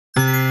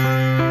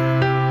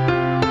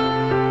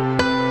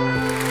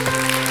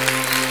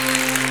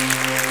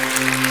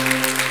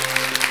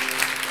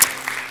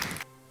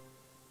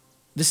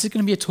this is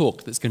going to be a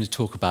talk that's going to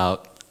talk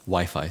about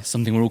Wi-Fi,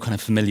 something we're all kind of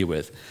familiar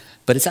with,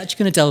 but it's actually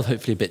going to delve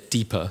hopefully a bit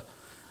deeper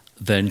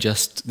than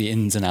just the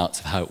ins and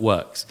outs of how it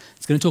works.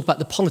 It's going to talk about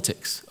the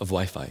politics of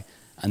Wi-Fi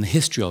and the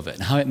history of it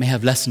and how it may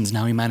have lessons in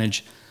how we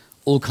manage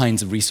all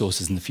kinds of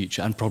resources in the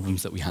future and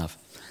problems that we have.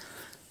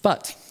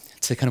 But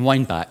to kind of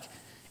wind back,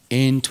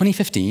 in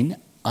 2015,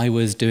 I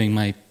was doing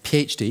my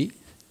PhD,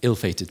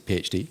 ill-fated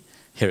PhD,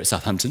 here at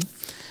Southampton.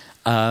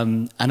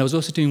 And I was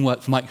also doing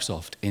work for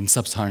Microsoft in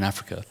sub-Saharan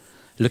Africa,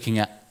 looking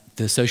at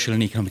the social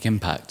and economic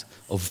impact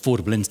of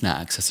affordable internet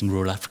access in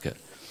rural Africa.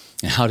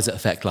 And how does it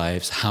affect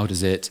lives? How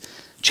does it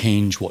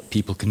change what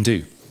people can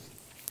do?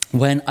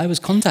 When I was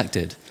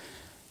contacted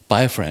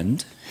by a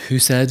friend who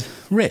said,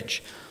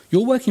 Rich,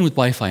 you're working with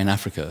Wi-Fi in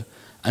Africa,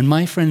 and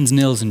my friends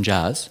Nils and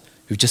Jazz,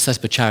 who've just set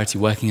up a charity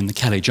working in the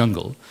Calais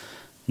jungle,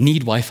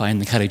 need Wi-Fi in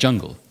the Calais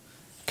jungle.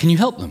 Can you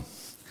help them?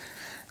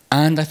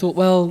 And I thought,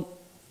 well,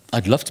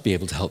 I'd love to be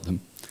able to help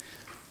them.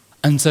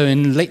 And so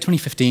in late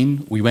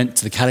 2015, we went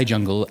to the Calais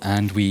jungle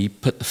and we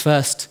put the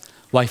first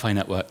Wi-Fi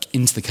network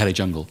into the Calais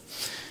jungle.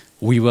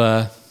 We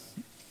were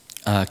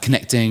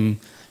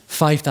connecting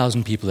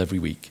 5,000 people every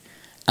week.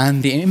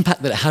 And the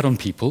impact that it had on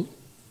people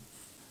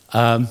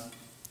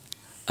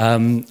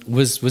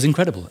was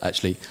incredible,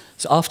 actually.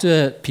 So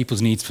after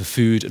people's needs for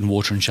food and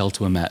water and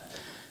shelter were met,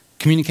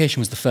 communication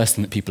was the first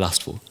thing that people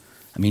asked for.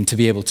 I mean, to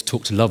be able to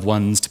talk to loved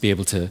ones, to be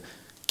able to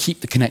keep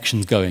the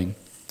connections going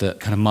that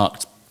kind of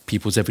marked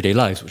people's everyday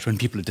lives, which when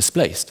people are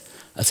displaced,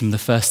 are some of the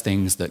first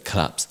things that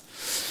collapse.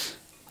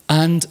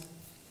 And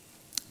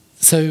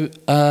so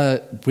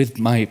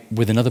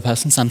with another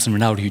person, Samson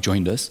Ronaldo, who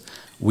joined us,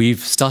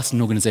 we've started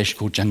an organization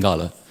called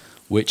Jangala,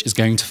 which is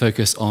going to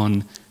focus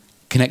on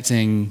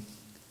connecting,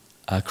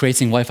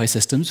 creating Wi-Fi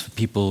systems for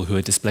people who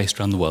are displaced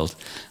around the world.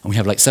 And we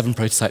have like 7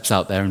 prototypes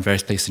out there in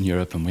various places in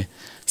Europe, and we're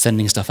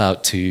sending stuff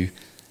out to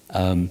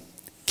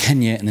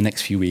Kenya in the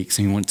next few weeks,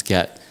 and we want to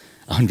get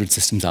 100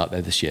 systems out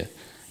there this year,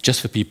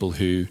 just for people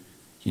who,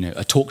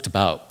 are talked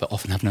about but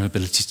often have no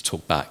ability to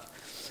talk back.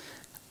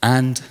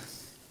 And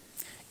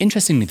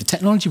interestingly, the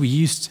technology we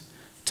used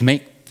to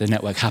make the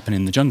network happen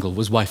in the jungle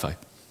was Wi-Fi.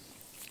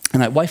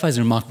 And Wi-Fi is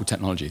a remarkable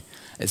technology.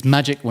 It's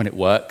magic when it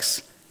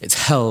works,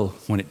 it's hell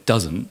when it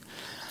doesn't,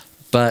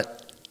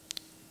 but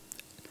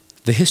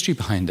the history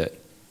behind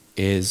it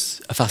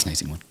is a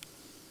fascinating one.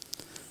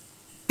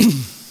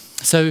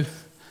 So,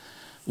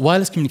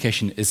 wireless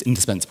communication is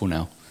indispensable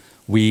now.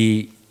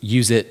 We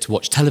use it to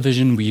watch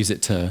television, we use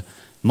it to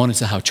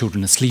monitor how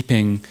children are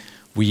sleeping,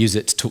 we use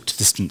it to talk to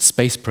distant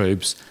space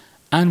probes,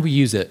 and we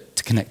use it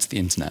to connect to the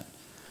internet.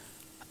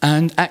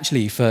 And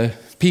actually, for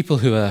people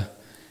who are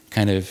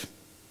kind of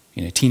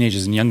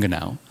teenagers and younger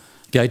now,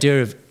 the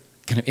idea of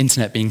kind of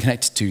internet being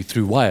connected to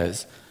through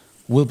wires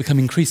will become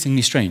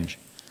increasingly strange.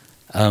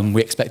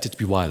 We expect it to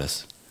be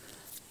wireless.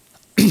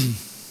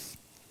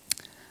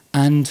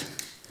 And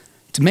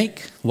to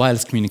make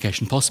wireless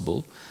communication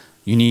possible,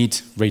 you need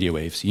radio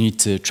waves. You need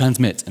to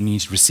transmit and you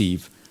need to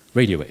receive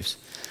radio waves.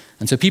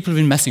 And so people have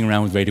been messing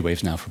around with radio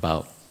waves now for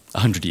about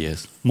 100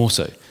 years, more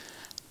so.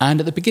 And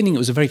at the beginning, it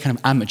was a very kind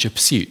of amateur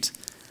pursuit.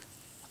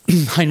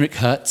 Heinrich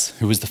Hertz,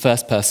 who was the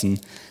first person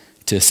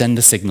to send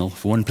a signal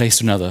from one place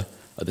to another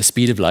at the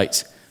speed of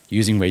light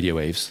using radio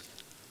waves,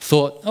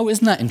 thought, oh,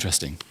 isn't that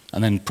interesting?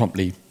 And then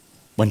promptly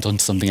went on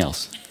to something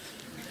else.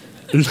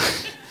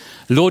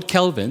 Lord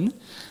Kelvin,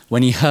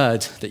 when he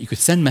heard that you could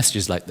send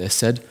messages like this,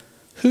 said,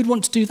 who'd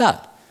want to do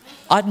that?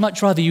 I'd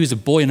much rather use a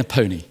boy and a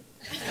pony.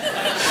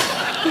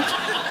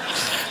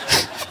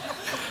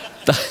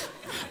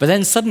 But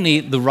then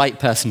suddenly the right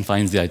person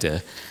finds the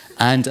idea.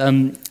 And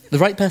the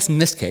right person in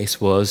this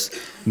case was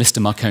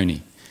Mr.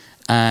 Marconi.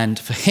 And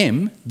for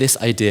him, this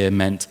idea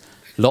meant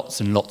lots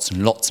and lots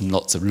and lots and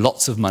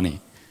lots of money,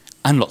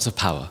 and lots of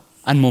power,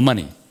 and more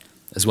money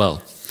as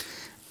well.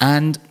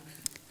 And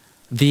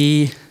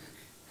the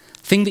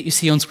thing that you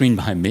see on screen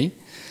behind me,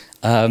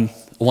 a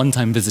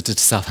one-time visitor to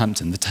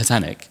Southampton, the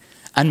Titanic,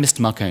 and Mr.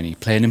 Marconi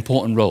play an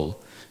important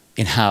role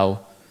in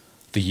how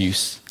the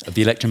use of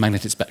the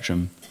electromagnetic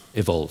spectrum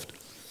evolved.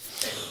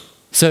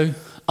 So,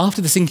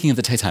 after the sinking of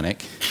the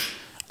Titanic,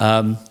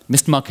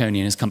 Mr. Marconi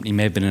and his company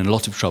may have been in a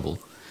lot of trouble.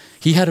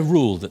 He had a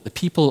rule that the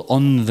people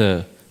on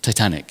the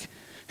Titanic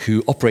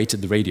who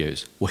operated the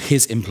radios were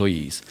his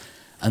employees,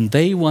 and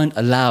they weren't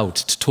allowed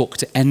to talk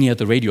to any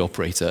other radio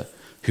operator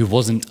who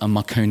wasn't a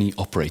Marconi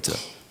operator.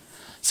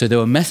 So there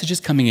were messages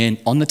coming in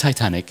on the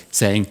Titanic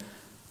saying,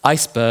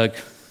 iceberg,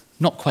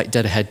 not quite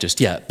dead ahead just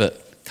yet,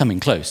 but coming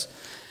close.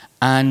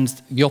 And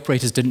the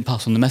operators didn't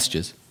pass on the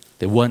messages.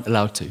 They weren't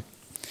allowed to.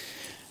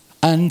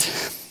 And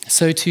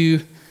so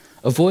to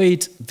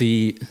avoid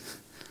the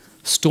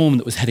storm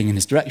that was heading in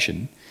his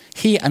direction,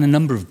 he and a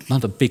number of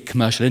other big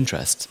commercial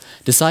interests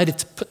decided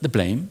to put the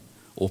blame,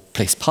 or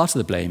place part of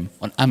the blame,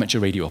 on amateur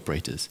radio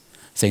operators,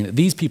 saying that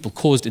these people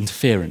caused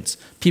interference,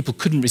 people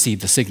couldn't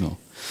receive the signal.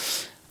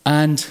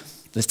 And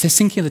the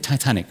sinking of the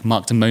Titanic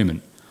marked a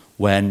moment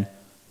when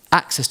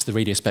access to the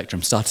radio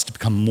spectrum started to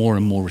become more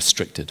and more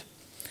restricted.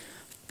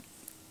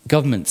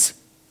 Governments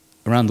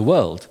around the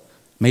world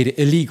made it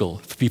illegal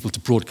for people to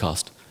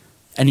broadcast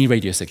any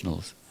radio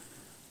signals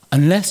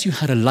unless you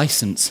had a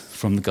license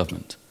from the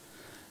government.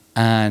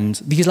 And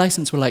these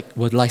licenses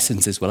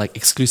were like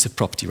exclusive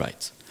property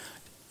rights.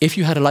 If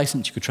you had a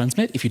license, you could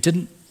transmit. If you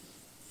didn't,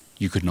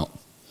 you could not.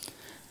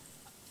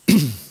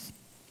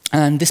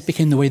 And this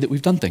became the way that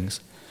we've done things.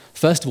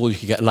 First of all, you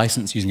could get a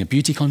license using a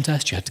beauty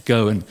contest. You had to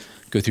go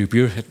through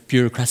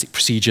bureaucratic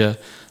procedure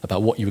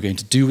about what you were going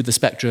to do with the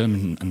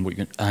spectrum and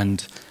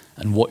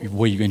what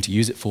were you going to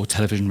use it for,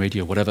 television,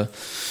 radio, whatever.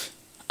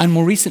 And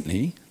more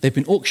recently, they've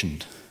been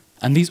auctioned.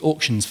 And these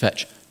auctions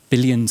fetch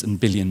billions and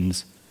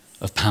billions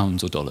of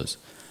pounds or dollars.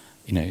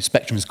 You know,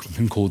 spectrum has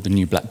been called the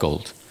new black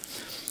gold.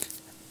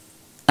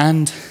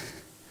 And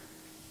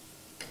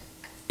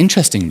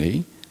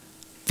interestingly,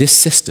 this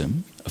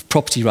system of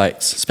property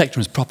rights,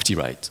 spectrum as property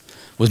right,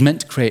 was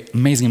meant to create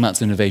amazing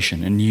amounts of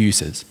innovation and new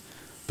uses,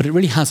 but it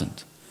really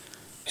hasn't.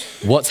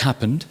 What's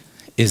happened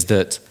is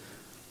that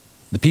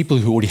the people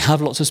who already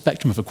have lots of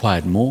spectrum have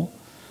acquired more,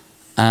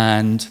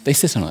 and they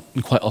sit on it,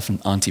 and quite often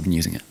aren't even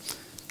using it.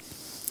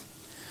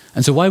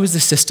 And so why was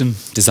this system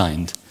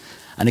designed?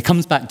 And it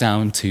comes back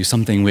down to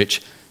something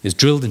which is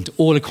drilled into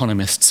all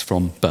economists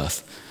from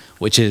birth,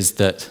 which is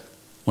that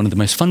one of the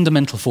most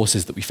fundamental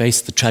forces that we face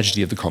is the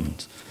tragedy of the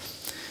commons.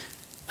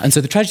 And so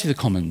the tragedy of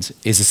the commons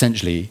is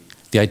essentially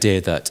the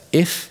idea that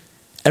if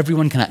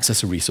everyone can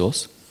access a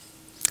resource,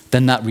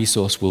 then that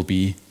resource will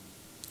be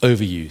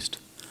overused.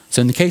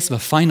 So in the case of a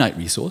finite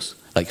resource,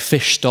 like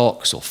fish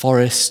stocks or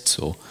forests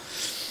or,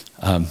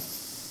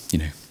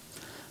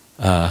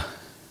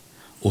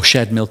 or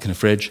shed milk in a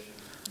fridge,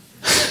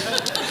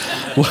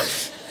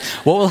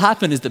 what will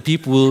happen is that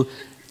people will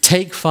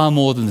take far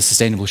more than the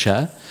sustainable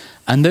share,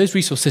 and those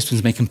resource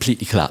systems may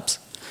completely collapse.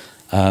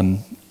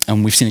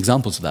 And we've seen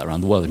examples of that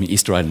around the world. I mean,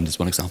 Easter Island is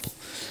one example.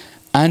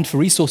 And for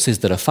resources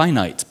that are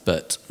finite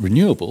but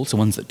renewable, so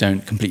ones that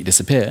don't completely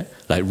disappear,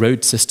 like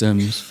road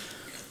systems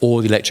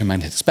or the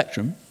electromagnetic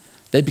spectrum,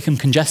 they become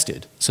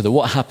congested. So that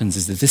what happens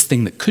is that this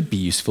thing that could be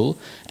useful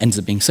ends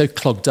up being so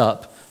clogged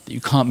up that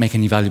you can't make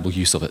any valuable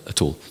use of it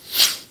at all.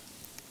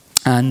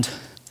 And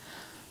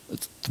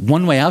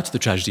one way out of the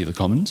tragedy of the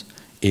commons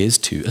is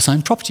to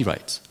assign property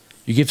rights.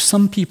 You give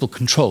some people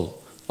control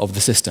of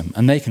the system,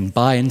 and they can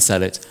buy and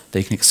sell it,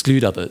 they can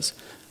exclude others,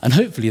 and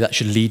hopefully that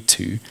should lead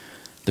to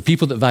the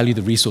people that value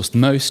the resource the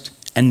most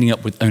ending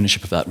up with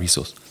ownership of that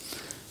resource.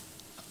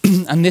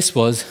 And this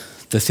was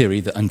the theory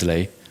that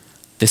underlay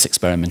this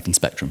experiment in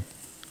spectrum,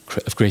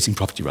 of creating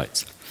property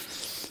rights.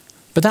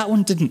 But that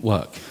one didn't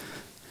work.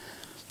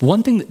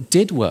 One thing that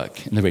did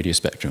work in the radio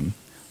spectrum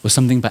was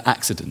something by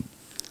accident,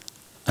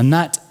 and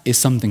that is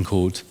something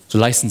called the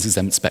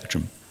license-exempt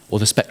spectrum, or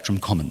the spectrum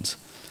commons.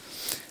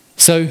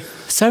 So,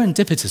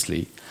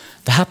 serendipitously,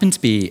 there happened to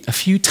be a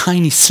few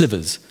tiny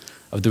slivers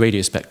of the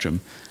radio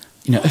spectrum,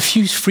 a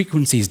few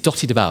frequencies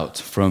dotted about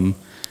from,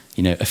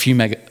 a few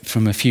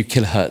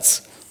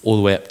kilohertz all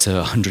the way up to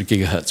 100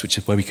 gigahertz, which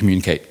is where we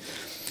communicate,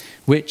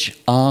 which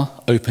are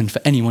open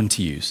for anyone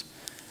to use.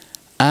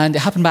 And it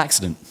happened by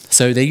accident.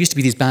 So there used to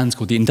be these bands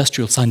called the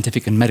industrial,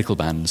 scientific, and medical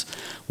bands,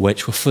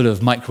 which were full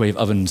of microwave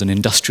ovens and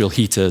industrial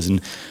heaters and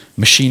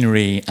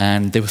machinery,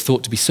 and they were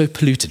thought to be so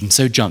polluted and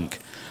so junk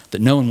that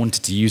no one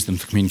wanted to use them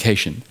for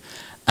communication.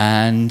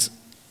 And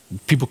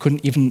people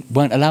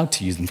weren't allowed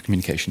to use them for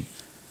communication.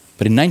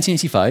 But in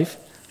 1985,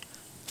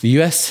 the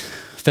US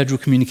Federal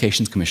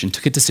Communications Commission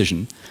took a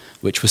decision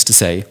which was to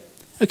say,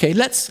 okay,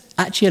 let's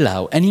actually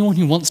allow anyone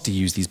who wants to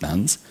use these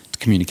bands to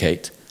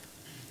communicate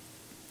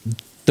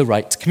the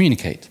right to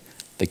communicate.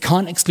 They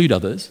can't exclude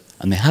others,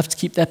 and they have to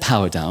keep their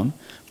power down,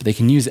 but they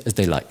can use it as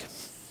they like.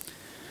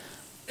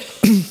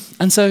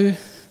 And so,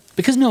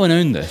 because no one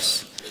owned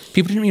this,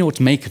 people didn't really know what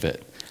to make of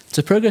it.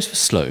 So progress was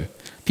slow.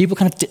 People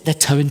kind of dipped their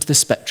toe into the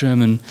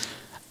spectrum,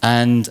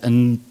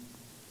 and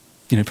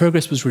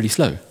progress was really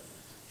slow.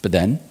 But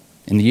then,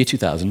 in the year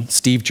 2000,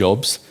 Steve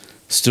Jobs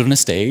stood on a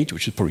stage,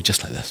 which was probably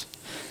just like this,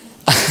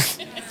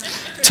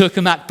 took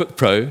a MacBook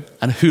Pro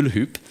and a hula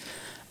hoop,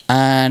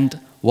 and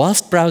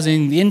whilst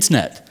browsing the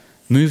internet,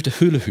 moved a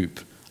hula hoop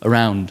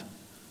around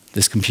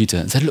this computer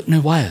and said, look, no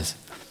wires.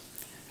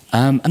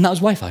 And that was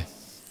Wi-Fi.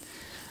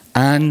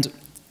 And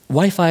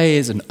Wi-Fi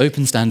is an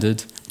open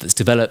standard that's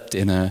developed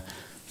in a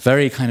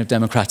very kind of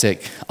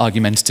democratic,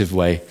 argumentative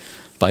way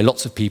by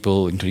lots of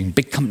people, including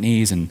big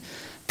companies and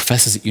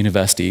professors at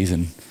universities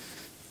and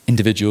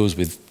individuals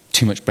with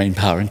too much brain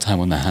power and time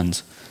on their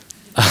hands.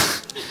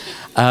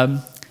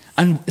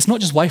 And it's not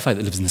just Wi-Fi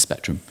that lives in the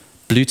spectrum.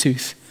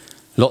 Bluetooth,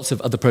 lots of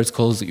other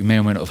protocols that you may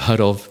or may not have heard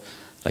of,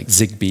 like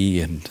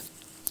Zigbee and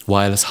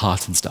wireless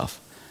HART and stuff.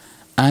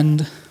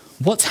 And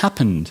what's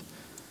happened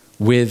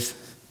with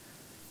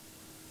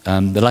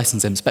the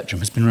license-M spectrum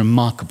has been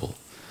remarkable.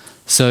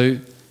 So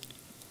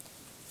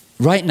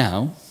right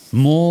now,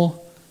 more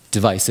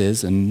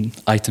devices and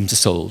items are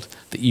sold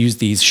that use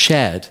these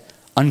shared,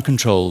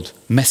 uncontrolled,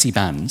 messy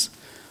bands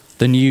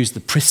than use the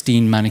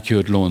pristine,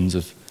 manicured lawns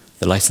of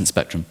the licensed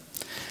spectrum.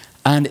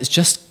 And it's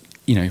just,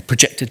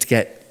 projected to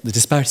get, the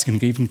disparity is going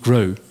to even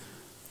grow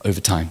over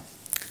time.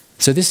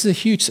 So this is a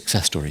huge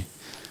success story.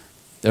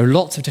 There are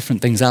lots of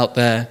different things out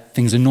there.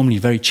 Things are normally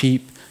very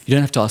cheap. You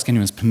don't have to ask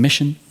anyone's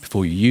permission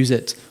before you use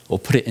it or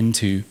put it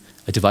into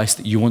a device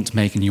that you want to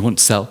make and you want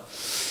to sell.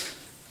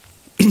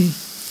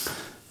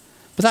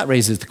 But that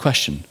raises the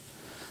question.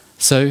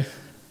 So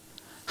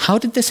how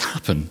did this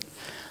happen?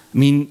 I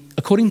mean,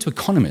 according to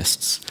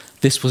economists,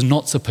 this was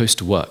not supposed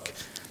to work.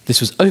 This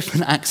was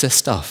open access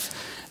stuff.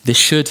 This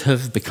should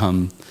have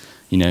become,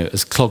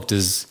 as clogged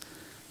as,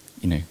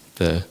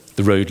 the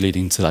road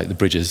leading to like the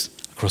bridges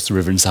across the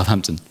river in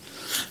Southampton.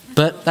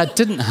 But that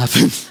didn't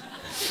happen.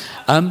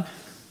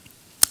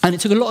 And it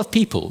took a lot of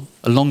people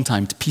a long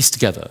time to piece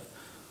together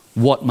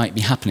what might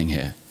be happening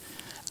here.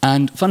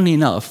 And funnily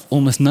enough,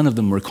 almost none of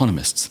them were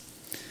economists.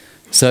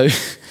 So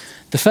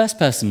the first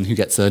person who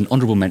gets an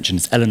honorable mention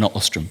is Elinor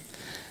Ostrom.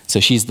 So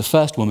she's the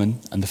first woman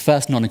and the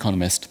first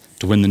non-economist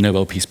to win the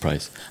Nobel Peace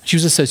Prize. She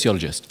was a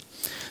sociologist.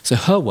 So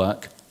her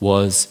work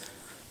was,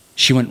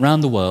 she went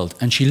around the world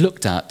and she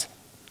looked at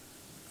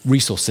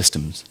resource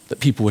systems that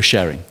people were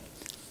sharing.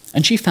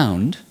 And she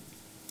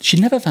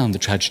never found the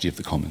tragedy of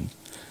the commons.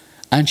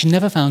 And she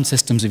never found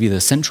systems of either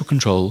central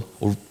control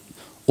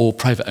or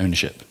private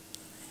ownership.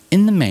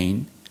 In the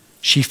main,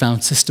 she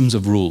found systems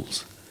of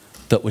rules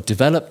that were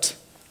developed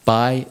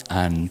by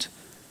and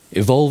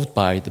evolved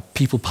by the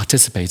people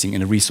participating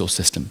in a resource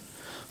system,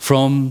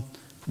 from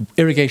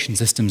irrigation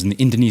systems in the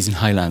Indonesian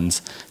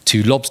highlands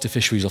to lobster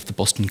fisheries off the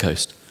Boston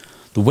coast.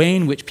 The way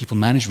in which people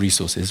managed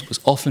resources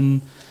was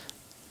often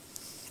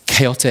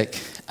chaotic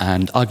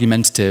and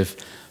argumentative,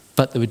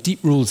 but there were deep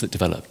rules that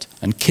developed,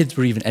 and kids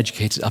were even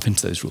educated up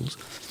into those rules.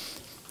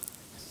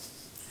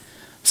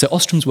 So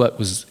Ostrom's work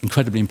was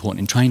incredibly important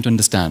in trying to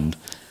understand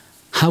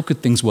how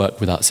could things work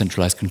without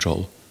centralized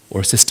control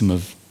or a system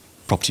of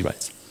property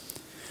rights.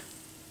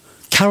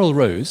 Carol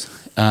Rose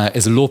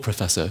is a law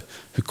professor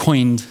who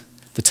coined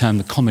the term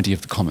the comedy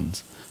of the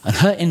commons. And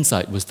her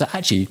insight was that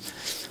actually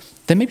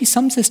there may be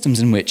some systems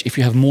in which if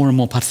you have more and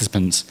more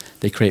participants,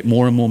 they create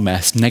more and more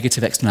mess,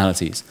 negative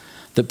externalities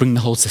that bring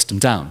the whole system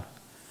down.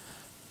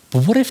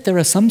 But what if there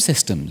are some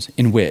systems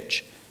in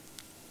which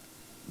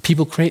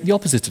people create the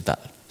opposite of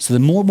that? So the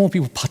more and more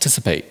people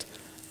participate,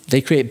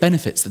 they create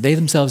benefits that they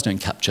themselves don't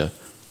capture,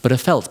 but are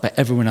felt by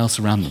everyone else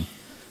around them.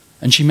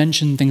 And she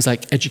mentioned things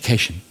like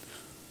education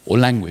or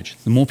language.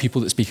 The more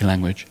people that speak a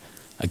language,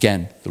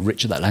 again, the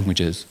richer that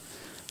language is.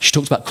 She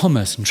talked about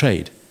commerce and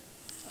trade,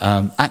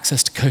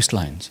 access to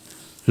coastlines,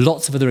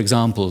 lots of other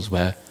examples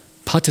where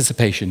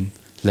participation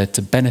led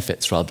to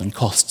benefits rather than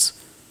costs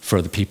for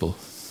other people.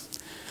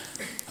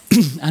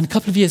 And a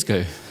couple of years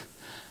ago,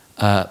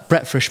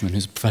 Brett Frischman,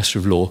 who's a professor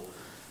of law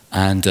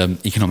and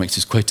economics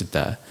who's quoted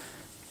there,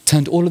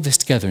 turned all of this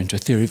together into a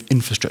theory of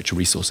infrastructure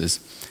resources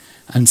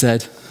and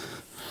said,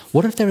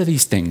 what if there are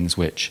these things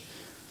which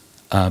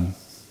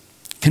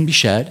can be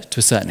shared to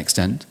a certain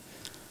extent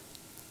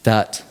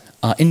that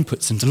are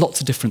inputs into lots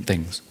of different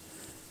things,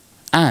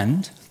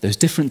 and those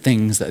different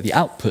things that are the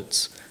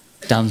outputs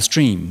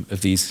downstream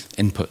of these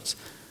inputs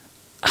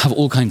have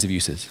all kinds of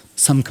uses,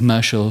 some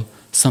commercial,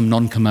 some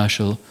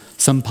non-commercial,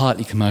 some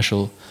partly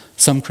commercial,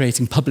 some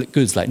creating public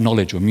goods like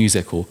knowledge or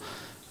music or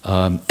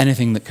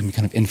anything that can be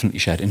kind of infinitely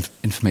shared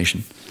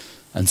information,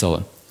 and so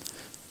on.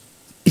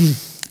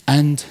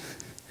 And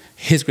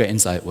his great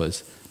insight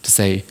was to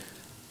say,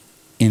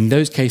 in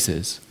those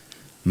cases,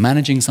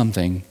 managing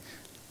something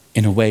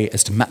in a way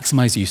as to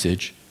maximize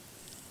usage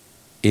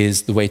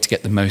is the way to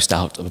get the most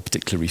out of a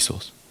particular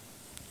resource.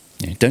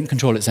 Don't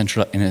control it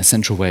in a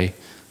central way,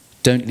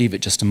 don't leave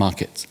it just to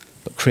markets,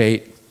 but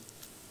create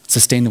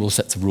sustainable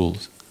sets of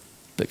rules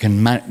that can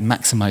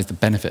maximize the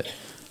benefit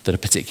that a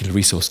particular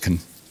resource can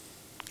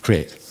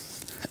create.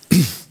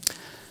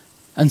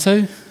 And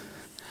so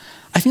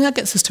I think that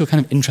gets us to a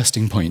kind of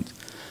interesting point,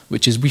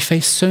 which is we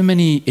face so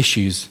many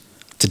issues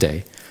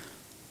today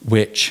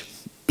which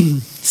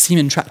seem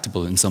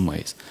intractable in some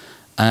ways.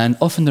 And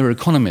often there are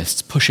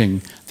economists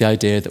pushing the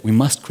idea that we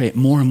must create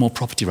more and more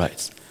property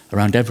rights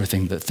around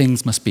everything, that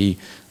things must be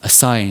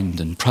assigned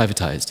and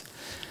privatized.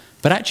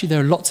 But actually there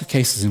are lots of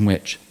cases in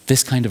which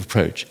this kind of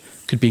approach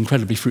could be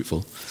incredibly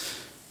fruitful.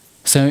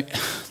 So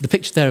the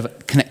picture there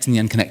of connecting the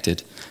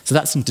unconnected, so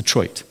that's in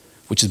Detroit,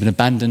 which has been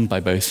abandoned by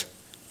both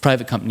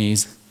private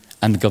companies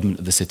and the government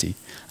of the city.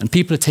 And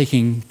people are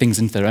taking things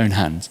into their own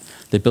hands.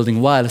 They're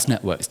building wireless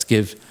networks to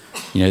give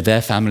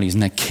their families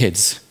and their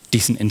kids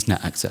decent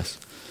internet access.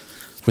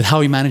 With how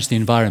we manage the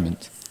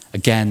environment,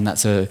 again,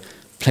 that's a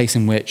place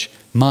in which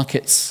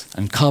markets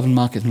and carbon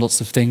markets and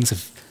lots of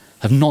things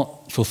have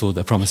not fulfilled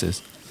their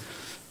promises.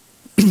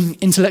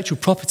 Intellectual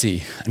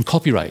property and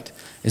copyright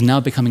is now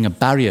becoming a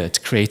barrier to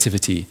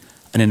creativity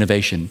and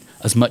innovation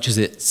as much as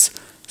it's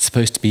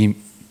supposed to be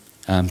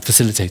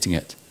facilitating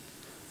it.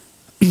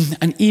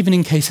 And even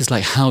in cases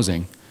like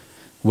housing,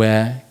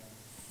 where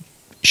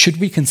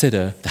should we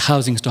consider the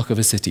housing stock of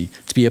a city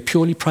to be a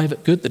purely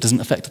private good that doesn't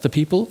affect other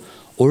people,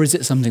 or is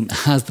it something that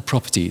has the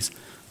properties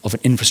of an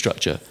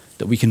infrastructure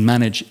that we can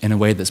manage in a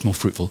way that's more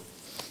fruitful?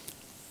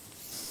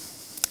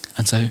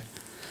 And so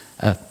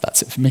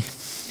that's it for me.